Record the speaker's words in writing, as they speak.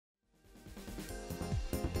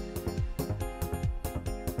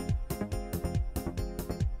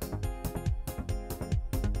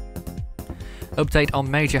Update on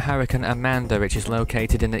Major Hurricane Amanda, which is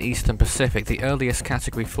located in the eastern Pacific, the earliest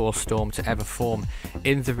Category 4 storm to ever form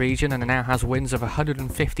in the region, and it now has winds of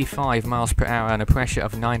 155 miles per hour and a pressure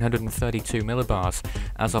of 932 millibars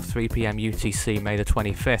as of 3 p.m. UTC, May the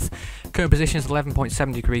 25th. Current position is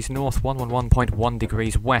 11.7 degrees north, 111.1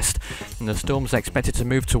 degrees west, and the storm is expected to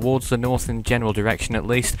move towards the north in general direction at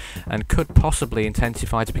least, and could possibly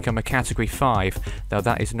intensify to become a Category 5, though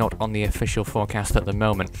that is not on the official forecast at the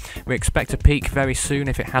moment. We expect a peak very soon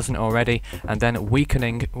if it hasn't already, and then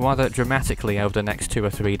weakening rather dramatically over the next 2 or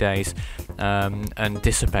 3 days, and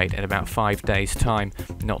dissipate in about 5 days time,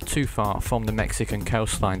 not too far from the Mexican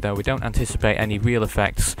coastline, though we don't anticipate any real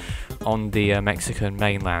effects on the Mexican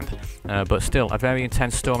mainland. But still, a very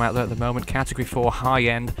intense storm out there at the moment, Category 4 high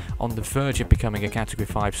end, on the verge of becoming a Category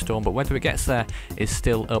 5 storm, but whether it gets there is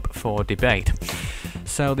still up for debate.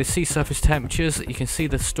 So the sea surface temperatures, you can see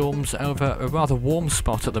the storm's over a rather warm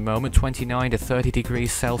spot at the moment, 29 to 30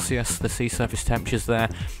 degrees Celsius, the sea surface temperatures there,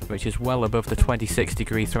 which is well above the 26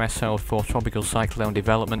 degree threshold for tropical cyclone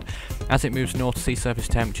development. As it moves north, sea surface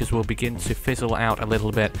temperatures will begin to fizzle out a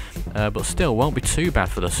little bit, but still won't be too bad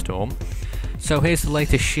for the storm. So here's the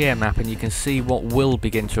latest shear map, and you can see what will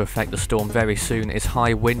begin to affect the storm very soon is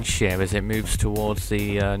high wind shear as it moves towards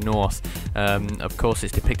the north. Of course,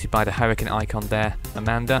 it's depicted by the hurricane icon there,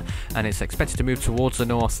 Amanda, and it's expected to move towards the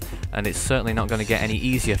north, and it's certainly not going to get any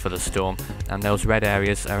easier for the storm, and those red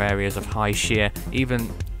areas are areas of high shear.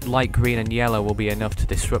 Even light green and yellow will be enough to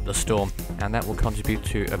disrupt the storm, and that will contribute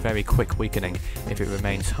to a very quick weakening if it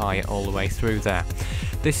remains high all the way through there.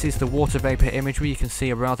 This is the water vapor imagery. You can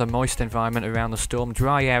see a rather moist environment around the storm,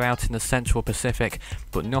 dry air out in the central Pacific,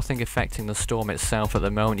 but nothing affecting the storm itself at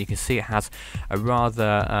the moment. You can see it has a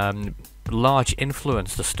rather large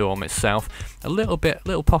influence, the storm itself. A little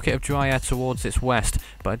pocket of dry air towards its west,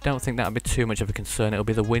 but I don't think that'll be too much of a concern. It'll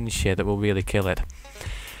be the wind shear that will really kill it.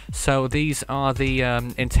 So these are the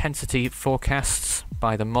intensity forecasts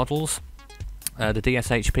by the models. The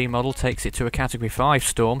DSHP model takes it to a Category 5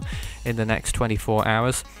 storm in the next 24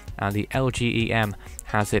 hours, and the LGEM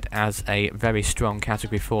has it as a very strong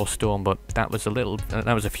Category 4 storm, but that was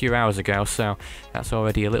a few hours ago, so that's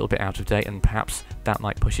already a little bit out of date, and perhaps that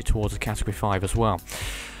might push it towards a Category 5 as well.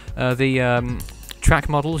 The track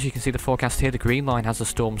models, you can see the forecast here. The green line has the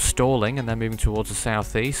storm stalling and then moving towards the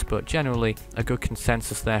southeast, but generally a good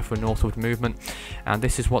consensus there for northward movement. And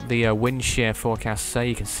this is what the wind shear forecasts say.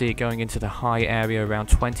 You can see it going into the high area, around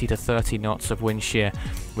 20 to 30 knots of wind shear,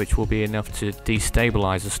 which will be enough to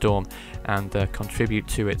destabilize the storm and contribute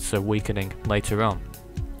to its weakening later on.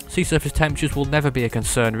 Sea surface temperatures will never be a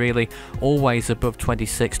concern really, always above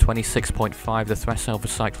 26.5, the threshold for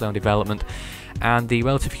cyclone development, and the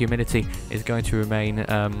relative humidity is going to remain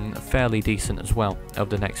fairly decent as well over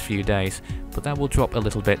the next few days, but that will drop a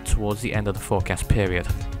little bit towards the end of the forecast period.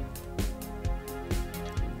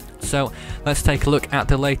 So let's take a look at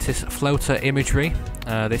the latest floater imagery.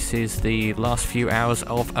 This is the last few hours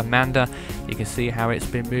of Amanda. You can see how it's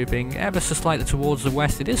been moving ever so slightly towards the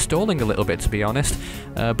west. It is stalling a little bit, to be honest,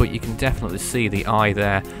 but you can definitely see the eye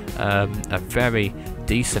there. A very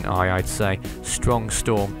decent eye, I'd say. Strong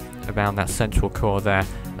storm around that central core there.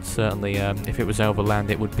 Certainly, if it was over land,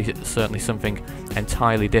 it would be certainly something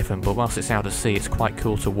entirely different, but whilst it's out at sea, it's quite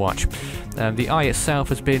cool to watch. The eye itself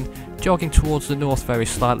has been jogging towards the north very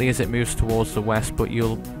slightly as it moves towards the west, but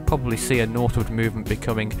you'll probably see a northward movement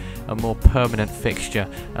becoming a more permanent fixture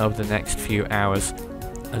over the next few hours,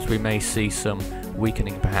 as we may see some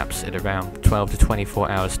weakening perhaps in around 12 to 24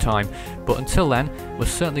 hours time. But until then, we're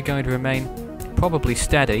certainly going to remain probably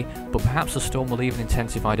steady, but perhaps the storm will even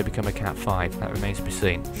intensify to become a Cat 5. That remains to be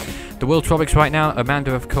seen. The world tropics right now,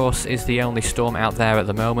 Amanda of course is the only storm out there at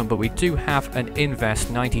the moment, but we do have an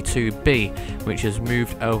Invest 92B which has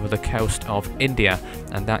moved over the coast of India,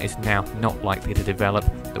 and that is now not likely to develop.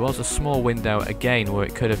 There was a small window again where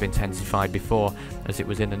it could have intensified before, as it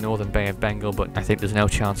was in the northern Bay of Bengal, but I think there's no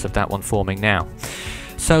chance of that one forming now.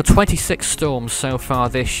 So 26 storms so far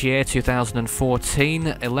this year,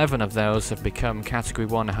 2014, 11 of those have become Category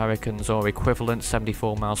 1 hurricanes or equivalent,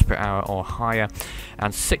 74 miles per hour or higher,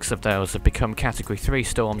 and 6 of those have become Category 3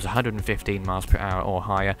 storms, 115 miles per hour or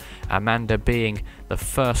higher, Amanda being the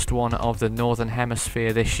first one of the Northern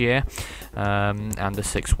Hemisphere this year, and the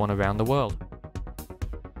 6th one around the world.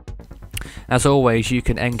 As always, you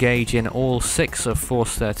can engage in all 6 of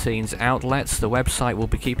Force 13's outlets. The website will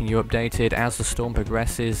be keeping you updated as the storm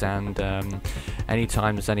progresses, and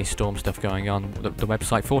anytime there's any storm stuff going on. The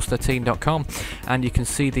website force13.com, and you can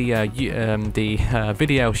see the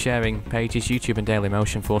video sharing pages, YouTube and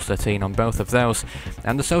Dailymotion Force 13 on both of those,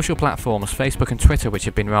 and the social platforms, Facebook and Twitter, which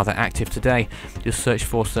have been rather active today. Just search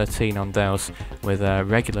Force 13 on those with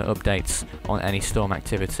regular updates on any storm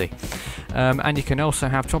activity. And you can also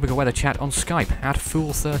have Tropical Weather Chat on Skype at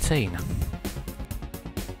Fool13.